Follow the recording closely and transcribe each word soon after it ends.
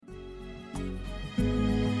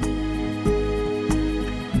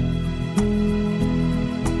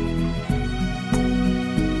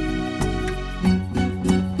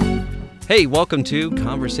Hey, welcome to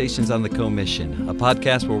Conversations on the Commission, a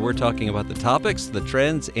podcast where we're talking about the topics, the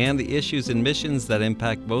trends, and the issues in missions that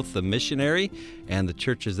impact both the missionary and the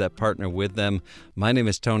churches that partner with them. My name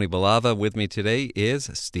is Tony Balava. With me today is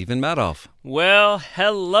Stephen Madoff. Well,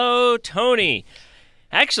 hello, Tony.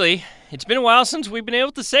 Actually, it's been a while since we've been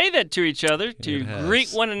able to say that to each other, to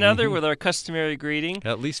greet one another with our customary greeting.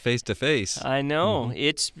 At least face to face. I know.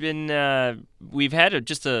 It's been, we've had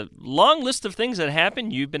just a long list of things that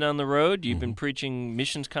happened. You've been on the road. You've been preaching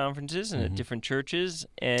missions conferences and at different churches.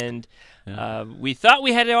 And we thought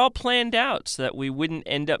we had it all planned out so that we wouldn't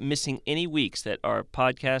end up missing any weeks, that our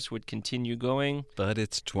podcast would continue going. But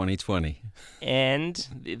it's 2020. And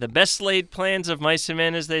the best laid plans of mice and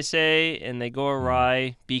men, as they say, and they go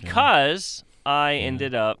awry because I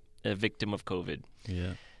ended up a victim of COVID.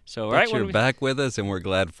 Yeah. So but right you're when back with us, and we're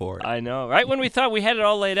glad for it. I know. Right when we thought we had it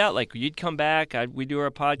all laid out, like you'd come back, we do our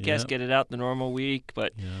podcast, get it out the normal week,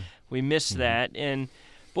 but we missed that. And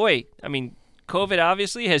boy, I mean, COVID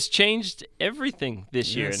obviously has changed everything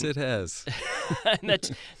this year. Yes, it has.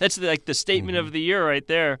 And that's like the statement of the year right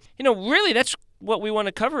there. You know, really, that's what we want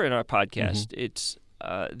to cover in our podcast. It's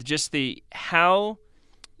just how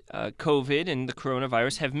COVID and the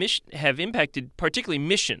coronavirus have impacted particularly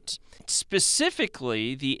missions,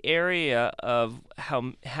 specifically the area of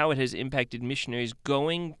how it has impacted missionaries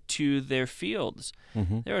going to their fields.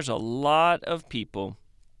 There's a lot of people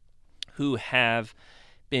who have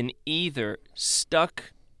been either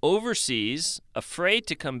stuck overseas, afraid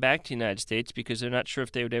to come back to the United States because they're not sure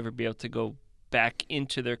if they would ever be able to go back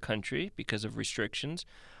into their country because of restrictions,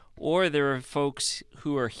 or there are folks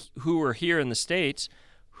who are here in the States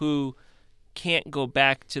who can't go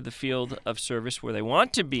back to the field of service where they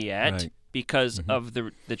want to be at because of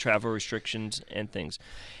the travel restrictions and things.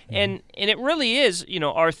 And it really is, you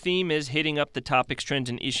know, our theme is hitting up the topics, trends,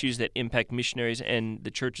 and issues that impact missionaries and the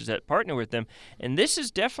churches that partner with them. And this is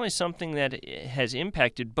definitely something that has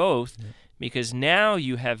impacted both because now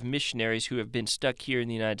you have missionaries who have been stuck here in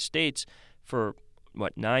the United States for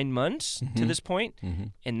 9 months to this point,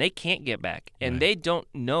 and they can't get back, and they don't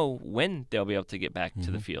know when they'll be able to get back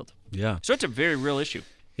to the field. Yeah. So it's a very real issue.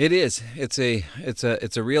 It is. It's a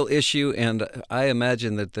real issue, and I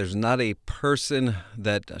imagine that there's surely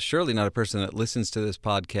not a person that listens to this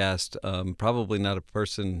podcast, probably not a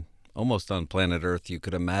person almost on planet Earth you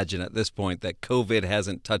could imagine at this point that COVID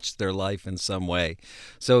hasn't touched their life in some way.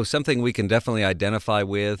 So something we can definitely identify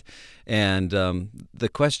with. And the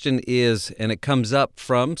question is, and it comes up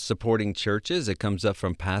from supporting churches, it comes up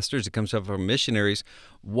from pastors, it comes up from missionaries.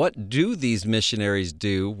 What do these missionaries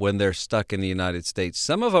do when they're stuck in the United States?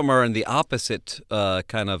 Some of them are in the opposite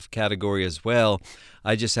kind of category as well.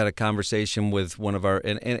 I just had a conversation with one of our,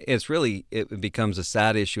 and it becomes a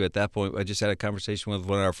sad issue at that point. I just had a conversation with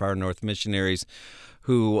one of our Far North missionaries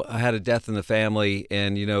who had a death in the family,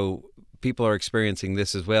 and, you know, people are experiencing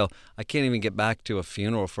this as well. I can't even get back to a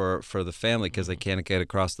funeral for the family because they can't get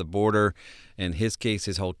across the border. In his case,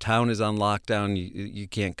 his whole town is on lockdown. You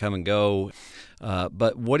can't come and go.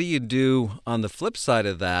 But what do you do on the flip side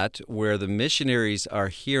of that, where the missionaries are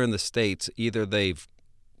here in the States? Either they've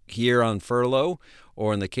here on furlough,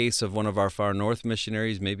 or in the case of one of our Far North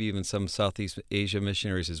missionaries, maybe even some Southeast Asia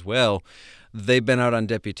missionaries as well, they've been out on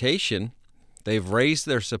deputation. They've raised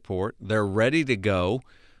their support. They're ready to go,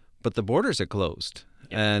 but the borders are closed,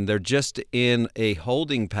 and they're just in a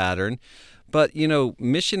holding pattern. But, you know,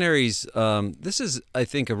 missionaries, this is, I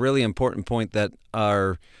think, a really important point that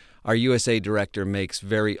our USA director makes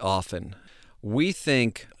very often. We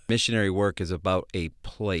think missionary work is about a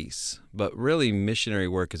place, but really missionary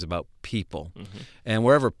work is about people. And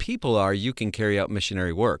wherever people are, you can carry out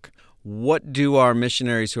missionary work. What do our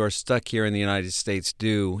missionaries who are stuck here in the United States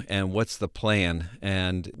do, and what's the plan?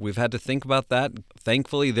 And we've had to think about that.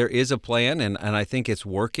 Thankfully, there is a plan, and I think it's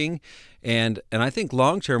working. And I think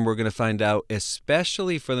long-term we're going to find out,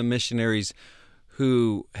 especially for the missionaries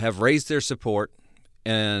who have raised their support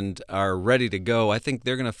and are ready to go, I think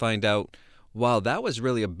they're going to find out, wow, that was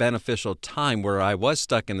really a beneficial time where I was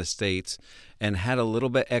stuck in the States and had a little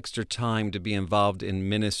bit extra time to be involved in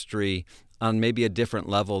ministry on maybe a different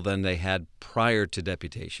level than they had prior to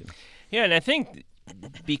deputation. Yeah, and I think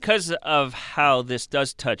because of how this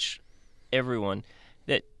does touch everyone,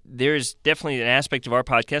 that there's definitely an aspect of our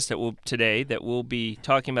podcast that we'll be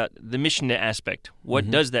talking about the mission aspect.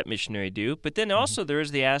 What does that missionary do? But then also there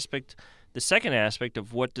is the second aspect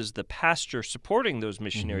of what does the pastor supporting those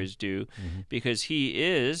missionaries do, because he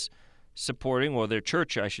is supporting, or their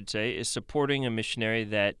church, I should say, is supporting a missionary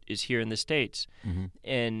that is here in the States.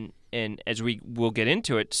 And as we will get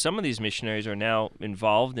into it, some of these missionaries are now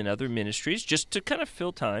involved in other ministries just to kind of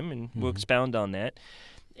fill time, and we'll expound on that.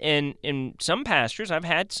 And some pastors, I've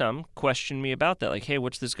had some question me about that, like, hey,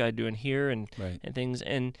 what's this guy doing here, and things.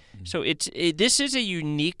 And so this is a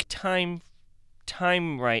unique time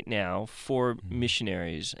right now for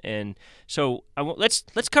missionaries. And so let's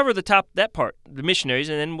cover that part, the missionaries,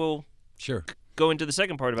 and then we'll go into the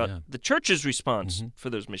second part about the church's response for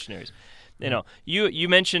those missionaries. You know, you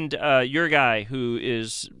mentioned your guy who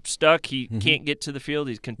is stuck. He can't get to the field.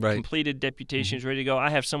 He's completed deputation. He's ready to go. I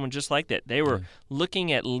have someone just like that. They were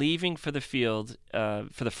looking at leaving for the field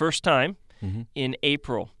for the first time in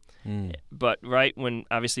April. But right when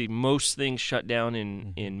obviously most things shut down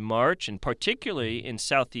in March, and particularly in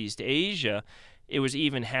Southeast Asia, it was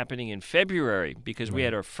even happening in February, because we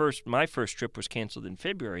had my first trip was canceled in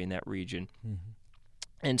February in that region.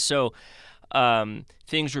 And so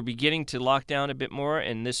things were beginning to lock down a bit more,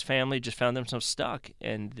 and this family just found themselves stuck,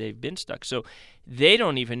 and they've been stuck. So they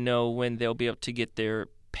don't even know when they'll be able to get their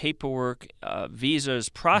paperwork, visas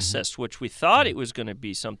processed, which we thought it was going to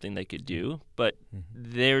be something they could do, but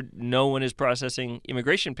no one is processing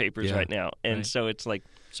immigration papers right now. And so it's like,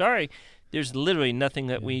 sorry, there's literally nothing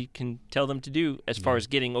that we can tell them to do as far as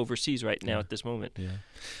getting overseas right now at this moment.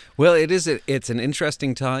 Well, it's an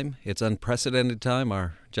interesting time. It's unprecedented time.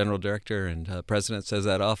 Our general director and president says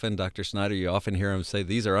that often. Dr. Snyder, you often hear him say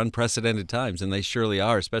these are unprecedented times, and they surely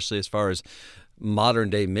are, especially as far as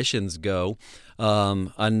modern-day missions go.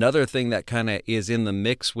 Another thing that kind of is in the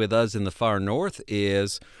mix with us in the far north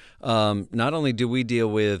is not only do we deal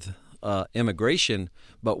with immigration,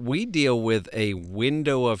 but we deal with a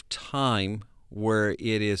window of time where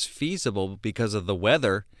it is feasible because of the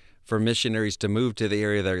weather for missionaries to move to the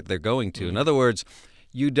area they're going to. In other words,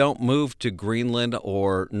 you don't move to Greenland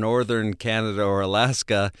or northern Canada or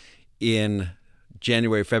Alaska in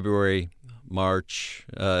January, February, March,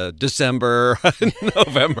 December,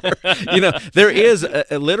 November. There is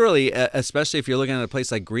literally, especially if you're looking at a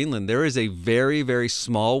place like Greenland, there is a very, very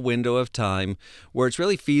small window of time where it's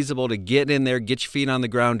really feasible to get in there, get your feet on the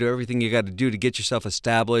ground, do everything you got to do to get yourself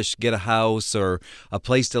established, get a house or a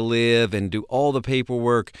place to live, and do all the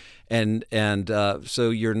paperwork. And so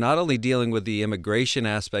you're not only dealing with the immigration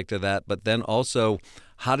aspect of that, but then also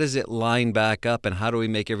how does it line back up, and how do we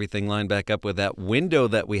make everything line back up with that window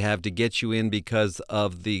that we have to get you in because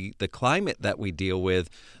of the climate that we deal with,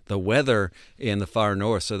 the weather in the far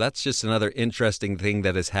north. So that's just another interesting thing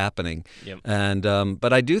that is happening. And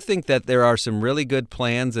but I do think that there are some really good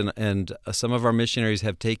plans, and some of our missionaries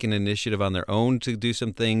have taken initiative on their own to do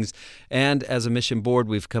some things. And as a mission board,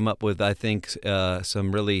 we've come up with, I think,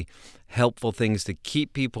 some really helpful things to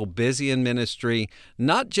keep people busy in ministry,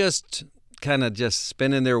 not just kind of just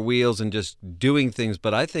spinning their wheels and just doing things.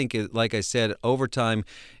 But I think, like I said, over time,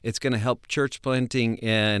 it's going to help church planting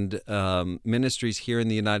and ministries here in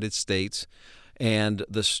the United States. And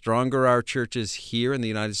the stronger our churches here in the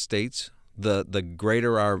United States, the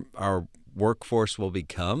greater our workforce will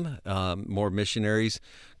become, more missionaries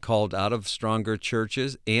called out of stronger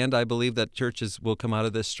churches. And I believe that churches will come out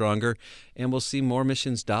of this stronger, and we'll see more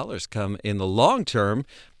missions dollars come in the long term.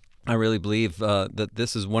 I really believe that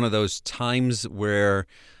this is one of those times where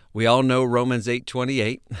we all know Romans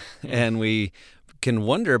 8:28, and we can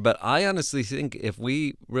wonder, but I honestly think if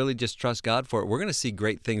we really just trust God for it, we're going to see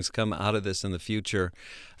great things come out of this in the future.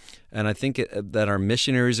 And I think that our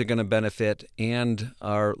missionaries are going to benefit, and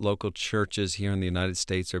our local churches here in the United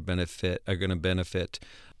States are going to benefit.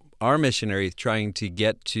 Our missionary trying to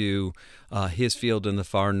get to his field in the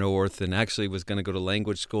far north, and actually was going to go to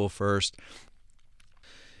language school first.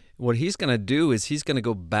 What he's going to do is he's going to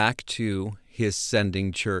go back to his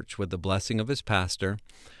sending church with the blessing of his pastor.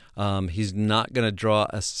 He's not going to draw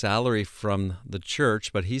a salary from the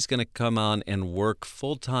church, but he's going to come on and work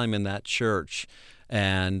full-time in that church,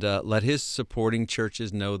 and let his supporting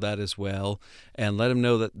churches know that as well, and let them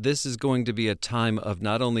know that this is going to be a time of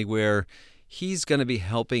not only where he's going to be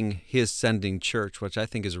helping his sending church, which I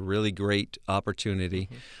think is a really great opportunity,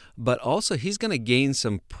 but also he's going to gain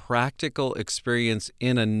some practical experience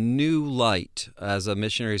in a new light as a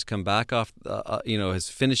missionary's come back off, his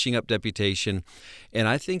finishing up deputation, and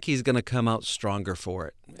I think he's going to come out stronger for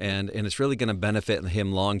it, and it's really going to benefit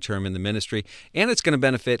him long-term in the ministry, and it's going to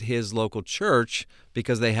benefit his local church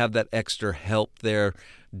because they have that extra help there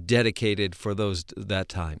dedicated for that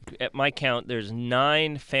time. At my count, there's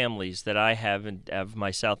 9 families that I have of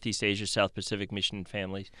my Southeast Asia, South Pacific mission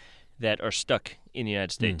families that are stuck in the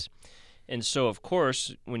United States. And so, of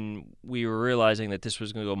course, when we were realizing that this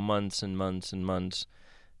was going to go months and months and months,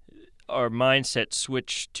 our mindset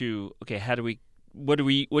switched to, okay, what do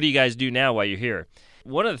you guys do now while you're here?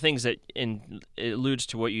 One of the things that, and it alludes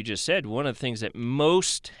to what you just said, one of the things that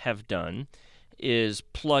most have done is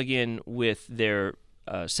plug in with their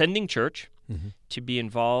sending church, Mm-hmm. to be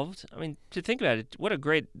involved. I mean, to think about it, what a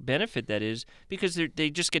great benefit that is, because they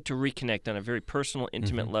just get to reconnect on a very personal,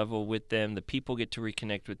 intimate level with them. The people get to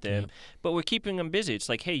reconnect with them, but we're keeping them busy. It's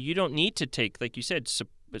like, hey, you don't need to take, like you said,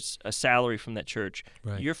 a salary from that church.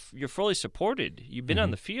 Right. You're fully supported. You've been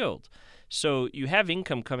on the field, so you have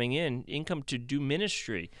income coming in, income to do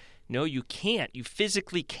ministry. No, you can't. You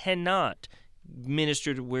physically cannot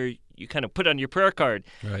minister to where you kind of put on your prayer card.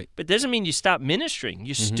 Right. But it doesn't mean you stop ministering.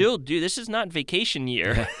 You still do. This is not vacation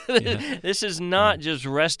year. This is not just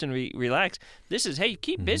rest and relax. This is, hey,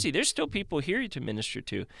 keep busy. There's still people here to minister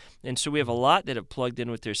to. And so we have a lot that have plugged in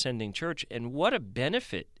with their sending church, and what a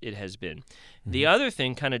benefit it has been. The other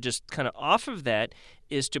thing kind of off of that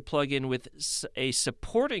is to plug in with a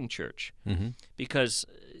supporting church, because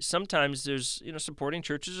sometimes there's, supporting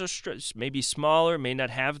churches are maybe smaller, may not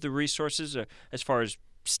have the resources as far as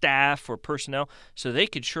staff or personnel, so they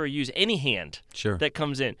could sure use any hand that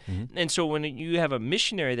comes in. And so when you have a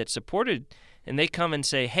missionary that's supported and they come and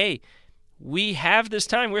say, hey, we have this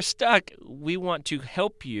time, we're stuck, we want to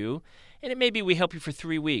help you, and it may be we help you for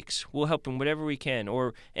 3 weeks, we'll help them whatever we can,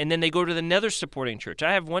 and then they go to another supporting church.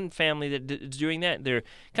 I have one family that is doing that. They're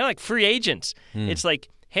kind of like free agents. It's like,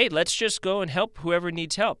 hey, let's just go and help whoever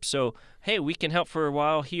needs help. So, hey, we can help for a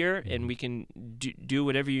while here, and we can do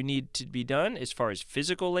whatever you need to be done as far as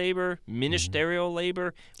physical labor, ministerial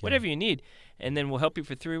labor, whatever you need. And then we'll help you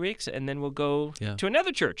for 3 weeks, and then we'll go to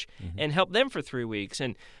another church and help them for 3 weeks.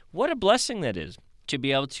 And what a blessing that is to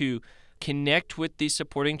be able to connect with these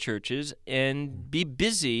supporting churches and be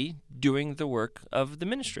busy doing the work of the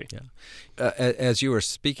ministry. As you were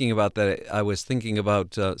speaking about that, I was thinking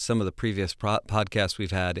about some of the previous podcasts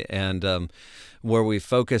we've had, and where we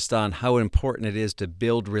focused on how important it is to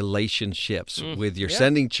build relationships with your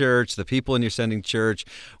sending church, the people in your sending church,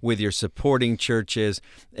 with your supporting churches.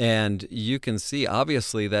 And you can see,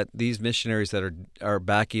 obviously, that these missionaries that are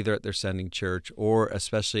back either at their sending church or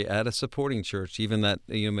especially at a supporting church, even that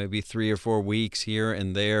maybe 3 or 4 weeks here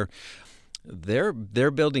and there, they're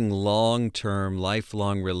building long-term,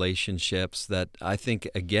 lifelong relationships that I think,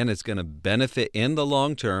 again, it's going to benefit in the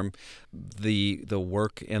long term the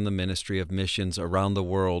work and the ministry of missions around the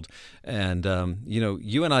world. And,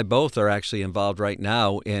 you and I both are actually involved right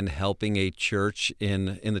now in helping a church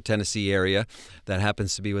in the Tennessee area that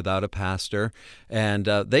happens to be without a pastor. And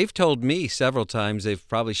they've told me several times, they've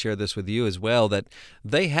probably shared this with you as well, that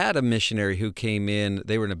they had a missionary who came in,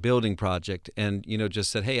 they were in a building project, and, just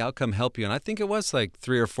said, hey, I'll come help you. And I think it was like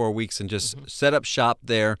 3 or 4 weeks and just set up shop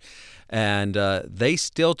there. And they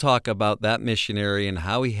still talk about that missionary and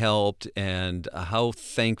how he helped and how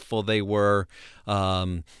thankful they were.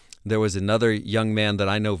 There was another young man that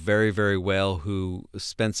I know very, very well who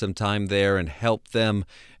spent some time there and helped them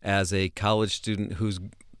as a college student whose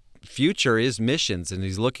future is missions, and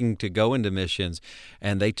he's looking to go into missions.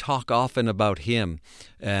 And they talk often about him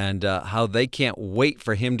and how they can't wait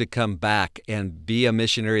for him to come back and be a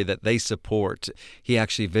missionary that they support. He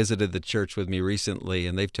actually visited the church with me recently,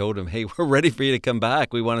 and they've told him, hey, we're ready for you to come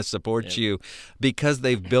back. We want to support you, because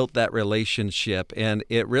they've built that relationship. And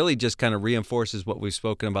it really just kind of reinforces what we've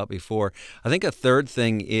spoken about before. I think a third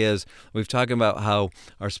thing is we've spoken about how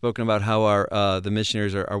our the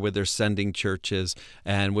missionaries are with their sending churches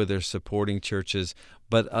and with their supporting churches,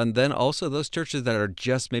 but then also those churches that are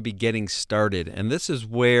just maybe getting started. And this is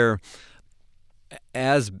where,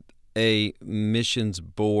 as a missions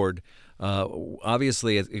board,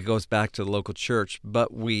 obviously it goes back to the local church,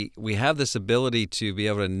 but we have this ability to be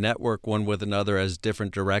able to network one with another as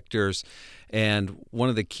different directors. And one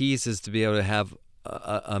of the keys is to be able to have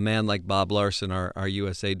a man like Bob Larson, our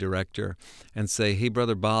USA director, and say, hey,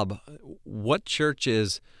 Brother Bob, what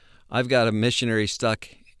churches, I've got a missionary stuck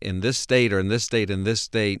in this state or in this state, in this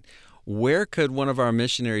state, where could one of our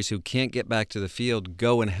missionaries who can't get back to the field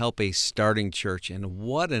go and help a starting church? And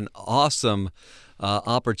what an awesome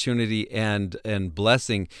opportunity and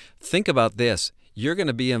blessing. Think about this. You're going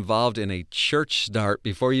to be involved in a church start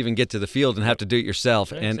before you even get to the field and have to do it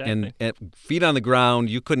yourself. Exactly. And feet on the ground,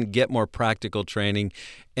 you couldn't get more practical training.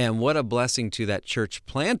 And what a blessing to that church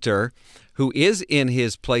planter who is in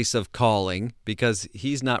his place of calling, because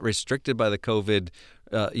he's not restricted by the COVID,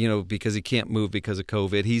 because he can't move because of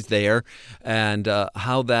COVID. He's there. And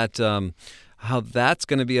how that's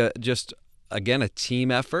going to be again, a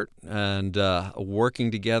team effort and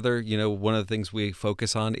working together. One of the things we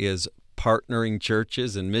focus on is partnering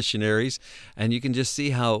churches and missionaries. And you can just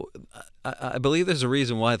see how I believe there's a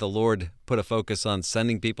reason why the Lord put a focus on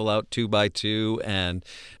sending people out 2 by 2. And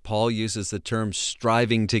Paul uses the term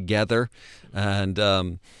striving together.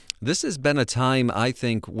 And this has been a time, I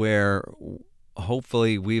think, where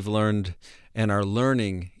hopefully we've learned and are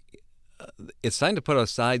learning, it's time to put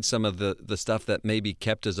aside some of the stuff that maybe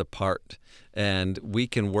kept us apart, and we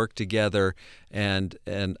can work together. And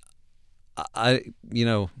I,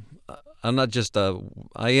 I'm not just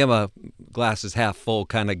I am a glass is half full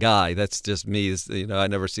kind of guy. That's just me. I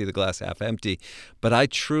never see the glass half empty. But I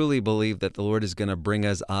truly believe that the Lord is going to bring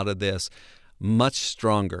us out of this much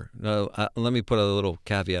stronger. Now, let me put a little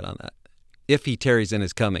caveat on that. If he tarries in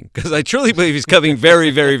his coming, because I truly believe he's coming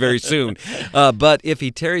very, very, very soon. But if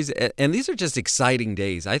he tarries, and these are just exciting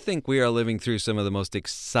days. I think we are living through some of the most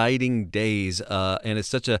exciting days, and it's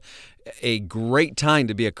such a great time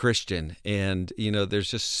to be a Christian. And,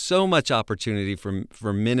 there's just so much opportunity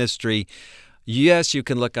for ministry. Yes, you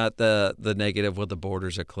can look at the negative, well, the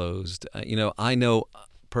borders are closed. I know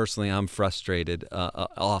personally I'm frustrated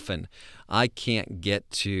often. I can't get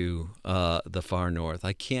to the far north.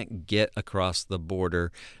 I can't get across the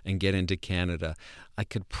border and get into Canada. I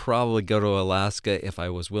could probably go to Alaska if I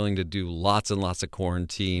was willing to do lots and lots of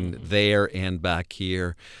quarantine there and back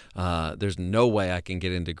here. There's no way I can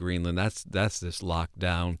get into Greenland. That's this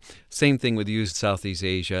lockdown. Same thing with you, Southeast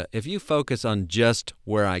Asia. If you focus on just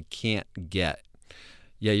where I can't get,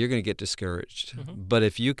 yeah, you're going to get discouraged. But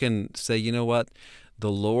if you can say, you know what, the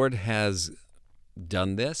Lord has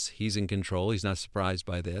done this. He's in control. He's not surprised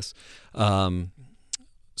by this.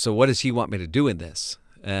 So what does he want me to do in this?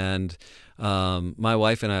 And my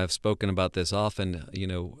wife and I have spoken about this often.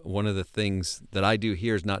 One of the things that I do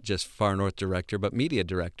here is not just Far North director, but media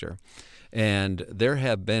director. And there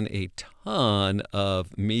have been a ton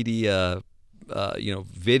of media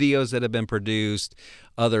videos that have been produced,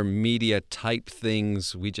 other media type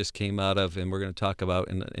things we just came out of, and we're going to talk about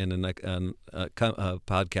in a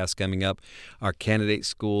podcast coming up, our candidate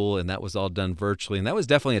school, and that was all done virtually. And that was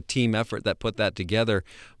definitely a team effort that put that together.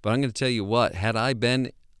 But I'm going to tell you what, had I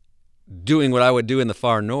been doing what I would do in the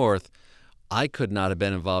far north, I could not have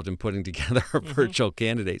been involved in putting together a virtual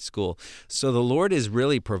candidate school. So the Lord is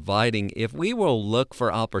really providing, if we will look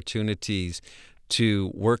for opportunities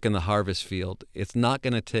to work in the harvest field, it's not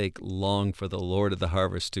going to take long for the Lord of the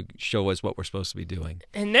harvest to show us what we're supposed to be doing.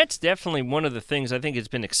 And that's definitely one of the things I think it's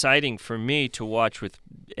been exciting for me to watch with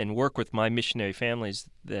and work with my missionary families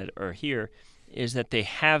that are here, is that they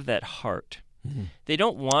have that heart. They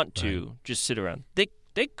don't want to just sit around.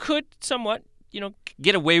 They could somewhat,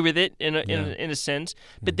 get away with it in a sense,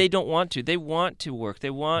 but they don't want to. They want to work. They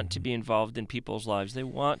want to be involved in people's lives. They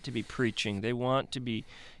want to be preaching. They want to be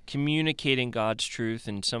communicating God's truth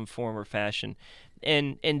in some form or fashion.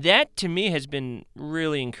 And that to me has been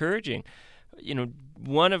really encouraging.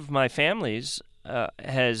 One of my families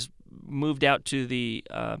has moved out to the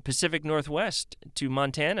Pacific Northwest, to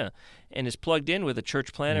Montana, and is plugged in with a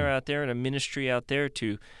church planner out there and a ministry out there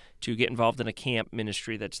to get involved in a camp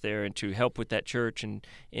ministry that's there and to help with that church and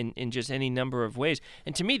in just any number of ways.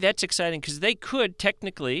 And to me, that's exciting because they could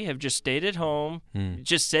technically have just stayed at home,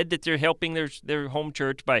 just said that they're helping their home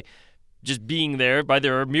church by just being there, by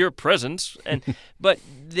their mere presence. But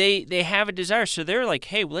they have a desire. So they're like,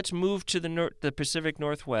 hey, well, let's move to the Pacific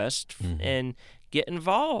Northwest and get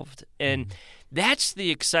involved. And that's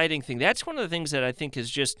the exciting thing. That's one of the things that I think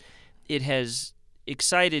is just, it has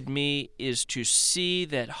excited me, is to see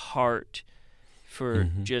that heart for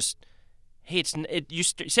just, hey, you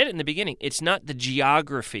said it in the beginning, it's not the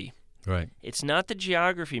geography. Right. It's not the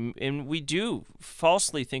geography, and we do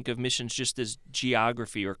falsely think of missions just as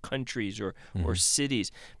geography or countries or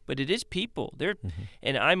cities, but it is people.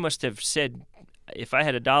 And I must have said, if I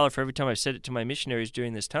had $1 for every time I've said it to my missionaries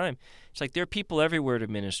during this time, it's like there are people everywhere to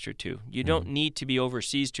minister to. You don't need to be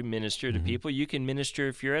overseas to minister to people. You can minister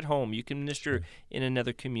if you're at home. You can minister in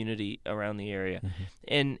another community around the area.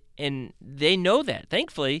 And they know that.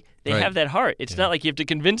 Thankfully, they have that heart. It's not like you have to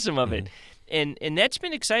convince them of it. And that's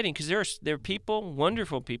been exciting because there are people,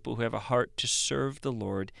 wonderful people, who have a heart to serve the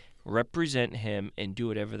Lord, represent Him, and do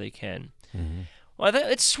whatever they can. Well,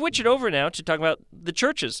 let's switch it over now to talk about the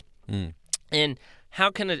churches. And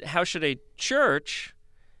how should a church,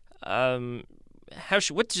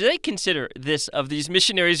 what do they consider this of these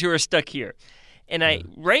missionaries who are stuck here? And I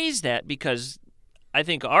raise that because I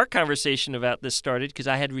think our conversation about this started because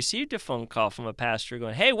I had received a phone call from a pastor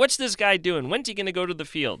going, hey, what's this guy doing? When's he going to go to the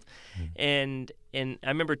field? And I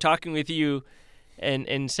remember talking with you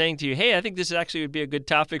and saying to you, hey, I think this actually would be a good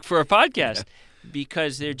topic for a podcast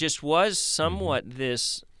because there just was somewhat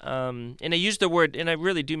this, and I use the word, and I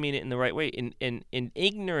really do mean it in the right way, in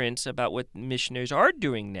ignorance about what missionaries are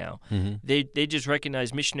doing now. They just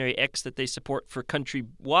recognize missionary X that they support for country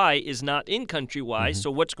Y is not in country Y, so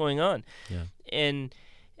what's going on? And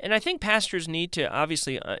I think pastors need to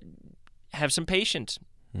obviously have some patience.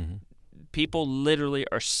 People literally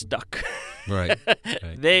are stuck. Right.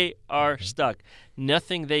 They are stuck.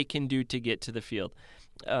 Nothing they can do to get to the field.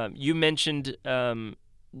 You mentioned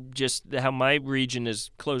just how my region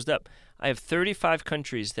is closed up. I have 35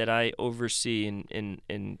 countries that I oversee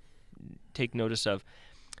and take notice of.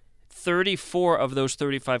 34 of those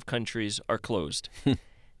 35 countries are closed.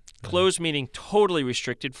 Closed meaning totally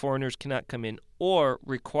restricted. Foreigners cannot come in, or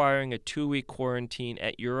requiring a 2-week quarantine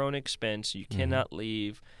at your own expense. You cannot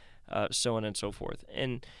leave, so on and so forth.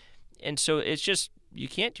 And so it's just, you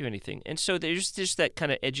can't do anything. And so there's just that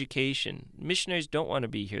kind of education. Missionaries don't want to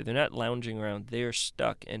be here. They're not lounging around. They're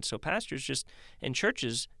stuck. And so pastors and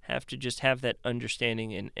churches have to just have that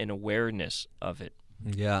understanding and awareness of it.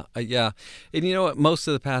 Yeah. And you know what? Most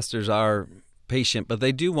of the pastors are patient, but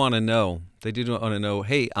they do want to know. They do want to know,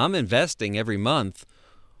 hey, I'm investing every month.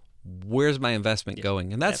 Where's my investment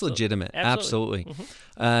going? And that's legitimate. Absolutely.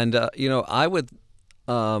 And, I would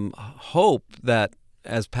hope that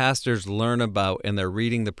as pastors learn about and they're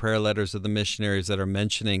reading the prayer letters of the missionaries that are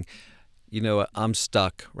mentioning, I'm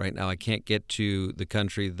stuck right now. I can't get to the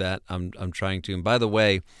country that I'm trying to. And by the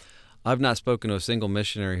way, I've not spoken to a single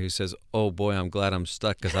missionary who says, oh, boy, I'm glad I'm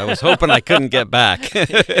stuck because I was hoping I couldn't get back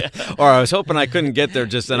or I was hoping I couldn't get there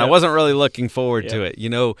just then. I wasn't really looking forward to it.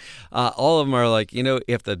 All of them are like,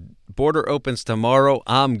 if the border opens tomorrow,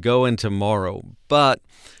 I'm going tomorrow. But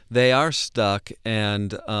they are stuck.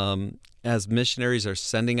 And as missionaries are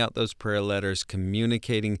sending out those prayer letters,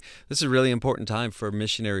 communicating, this is a really important time for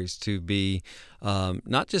missionaries to be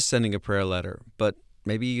not just sending a prayer letter, but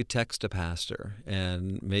maybe you text a pastor,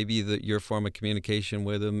 and maybe your form of communication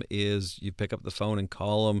with them is you pick up the phone and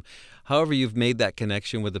call them. However you've made that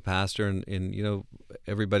connection with the pastor, and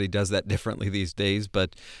everybody does that differently these days,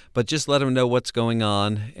 but just let them know what's going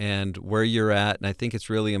on and where you're at. And I think it's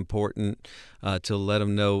really important to let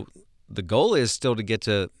them know the goal is still to get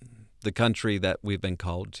to the country that we've been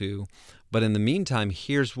called to. But in the meantime,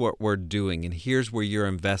 here's what we're doing, and here's where your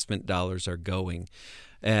investment dollars are going.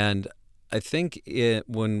 And I think if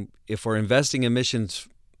we're investing in missions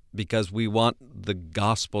because we want the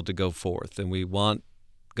gospel to go forth and we want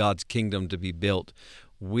God's kingdom to be built,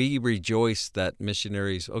 we rejoice that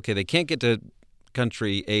missionaries, okay, they can't get to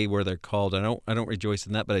country A where they're called. I don't rejoice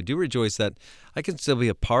in that, but I do rejoice that I can still be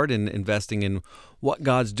a part in investing in what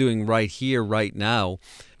God's doing right here, right now,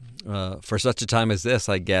 for such a time as this,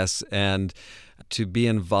 I guess, and to be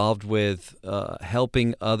involved with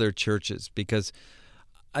helping other churches, because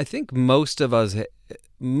I think most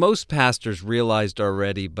pastors realized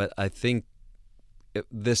already, but I think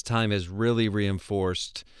this time is really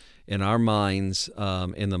reinforced in our minds,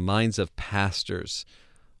 in the minds of pastors.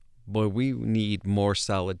 Boy, we need more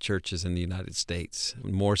solid churches in the United States,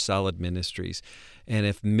 more solid ministries. And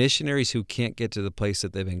if missionaries who can't get to the place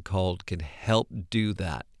that they've been called can help do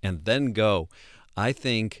that and then go, I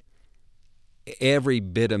think every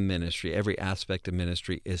bit of ministry, every aspect of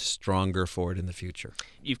ministry is stronger for it in the future.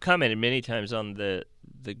 You've commented many times on the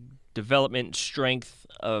development and strength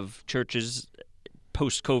of churches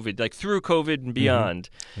post-COVID, like through COVID and beyond.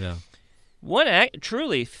 Yeah. One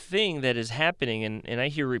truly thing that is happening, and I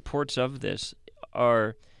hear reports of this,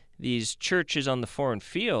 are these churches on the foreign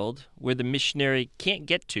field where the missionary can't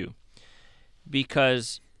get to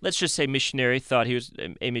because, let's just say, missionary thought he was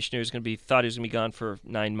going to be gone for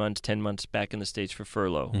 9 months, 10 months back in the States for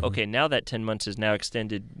furlough. Mm-hmm. Okay, now that 10 months is now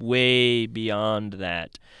extended way beyond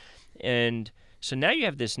that. And so now you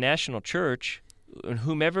have this national church,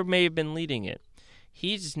 whomever may have been leading it,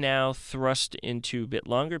 he's now thrust into a bit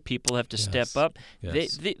longer. People have to step up.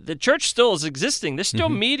 Yes. The church still is existing. They're still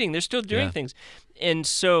meeting. They're still doing things. And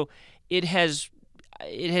so it has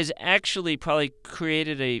actually probably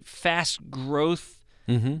created a fast growth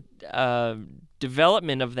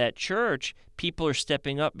development of that church. People are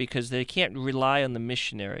stepping up because they can't rely on the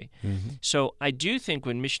missionary. Mm-hmm. So I do think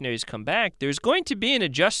when missionaries come back, there's going to be an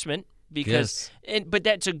adjustment. But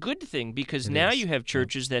that's a good thing because now you have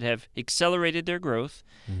churches that have accelerated their growth.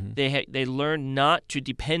 Mm-hmm. They learn not to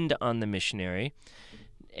depend on the missionary,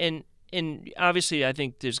 and obviously I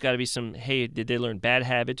think there's got to be some, hey, did they learn bad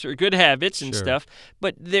habits or good habits and stuff?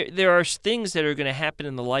 But there are things that are going to happen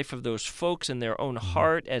in the life of those folks in their own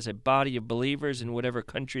heart as a body of believers in whatever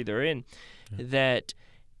country they're in, that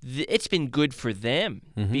it's been good for them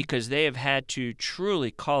because they have had to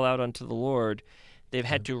truly call out unto the Lord. They've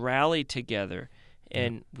had to rally together,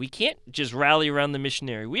 and we can't just rally around the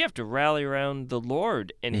missionary. We have to rally around the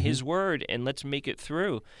Lord and His Word, and let's make it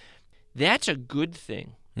through. That's a good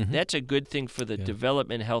thing. Mm-hmm. That's a good thing for the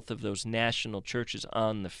development health of those national churches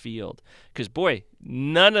on the field. Because, boy,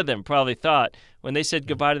 none of them probably thought when they said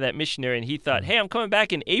goodbye to that missionary, and he thought, hey, I'm coming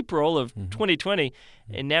back in April of 2020,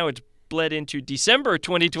 and now it's bled into December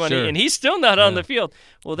 2020, Sure. and he's still not on Yeah. the field.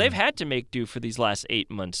 Well, they've had to make do for these last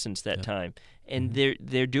 8 months since that time, and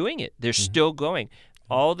they're doing it. They're still going.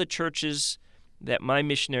 All the churches that my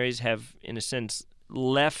missionaries have, in a sense,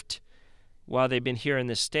 left while they've been here in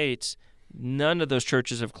the States, none of those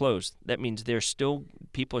churches have closed. That means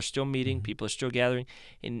people are still meeting, people are still gathering,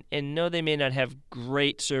 and no, they may not have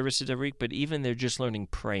great services every week, but even they're just learning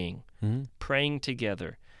praying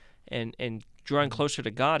together, and drawing closer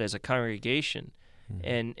to God as a congregation,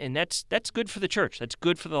 and that's good for the church. That's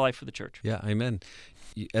good for the life of the church. Yeah, amen.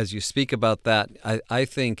 As you speak about that, I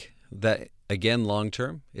think that, again, long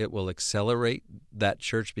term, it will accelerate that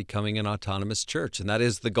church becoming an autonomous church. And that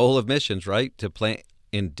is the goal of missions, right? To plant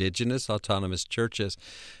indigenous autonomous churches.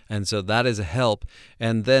 And so that is a help.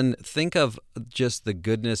 And then think of just the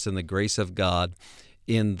goodness and the grace of God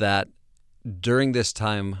in that during this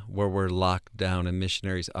time where we're locked down and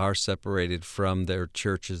missionaries are separated from their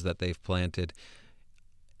churches that they've planted,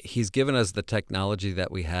 He's given us the technology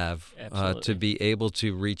that we have to be able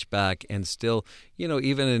to reach back and still,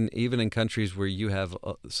 even in countries where you have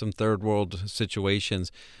some third world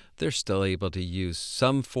situations, they're still able to use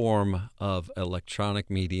some form of electronic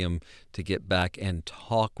medium to get back and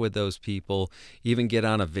talk with those people, even get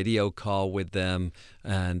on a video call with them,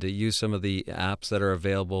 and use some of the apps that are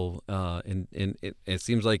available. It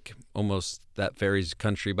seems like almost that varies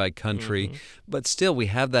country by country, but still we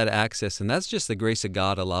have that access, and that's just the grace of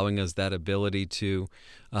God allowing us that ability to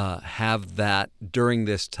have that during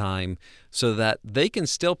this time so that they can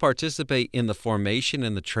still participate in the formation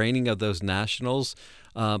and the training of those nationals.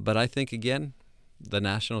 But I think, again, the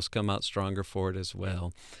nationals come out stronger for it as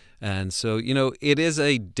well. And so, it is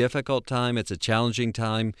a difficult time. It's a challenging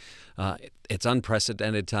time. It's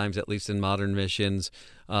unprecedented times, at least in modern missions.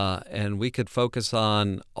 And we could focus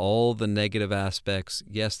on all the negative aspects.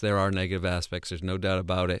 Yes, there are negative aspects. There's no doubt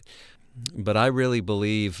about it. But I really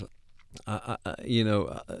believe,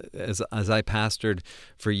 as I pastored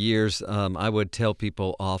for years, I would tell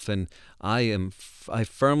people often, I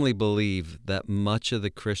firmly believe that much of the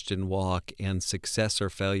Christian walk and success or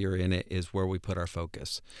failure in it is where we put our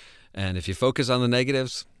focus. And if you focus on the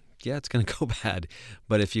negatives, yeah, it's going to go bad.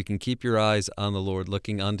 But if you can keep your eyes on the Lord,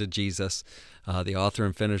 looking unto Jesus, the author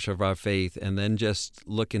and finisher of our faith, and then just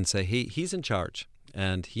look and say, He's in charge.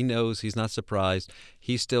 And He knows, He's not surprised.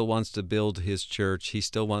 He still wants to build His church. He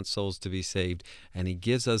still wants souls to be saved. And He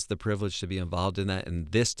gives us the privilege to be involved in that. And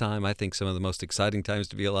this time, I think some of the most exciting times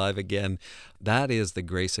to be alive again, that is the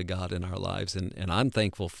grace of God in our lives. And I'm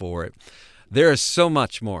thankful for it. There is so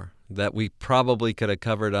much more that we probably could have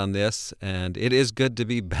covered on this, and it is good to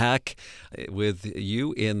be back with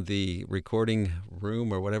you in the recording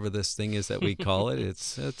room or whatever this thing is that we call it.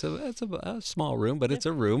 It's a small room, but it's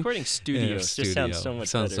a room. Recording studio. Just sounds so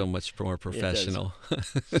much better. So much more professional.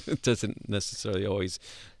 It doesn't necessarily always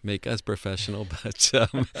make us professional, but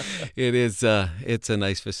it's a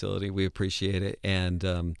nice facility. We appreciate it, and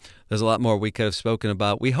there's a lot more we could have spoken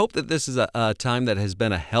about. We hope that this is a time that has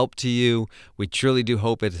been a help to you. We truly do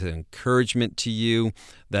hope it's an encouragement to you,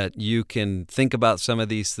 that you can think about some of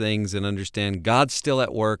these things and understand God's still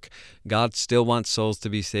at work. God still wants souls to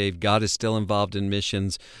be saved. God is still involved in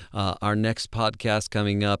missions. Our next podcast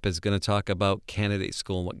coming up is going to talk about candidate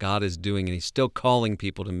school and what God is doing, and He's still calling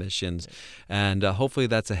people to missions. And hopefully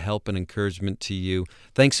that's a help and encouragement to you.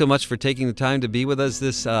 Thanks so much for taking the time to be with us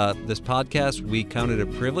this podcast. We count it a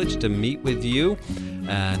privilege to meet with you.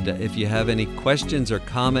 And if you have any questions or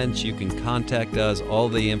comments, you can contact us. All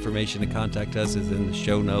the information to contact us is in the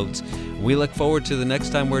show notes. We look forward to the next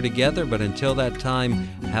time we're together, but until that time,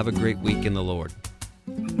 have a great week in the Lord.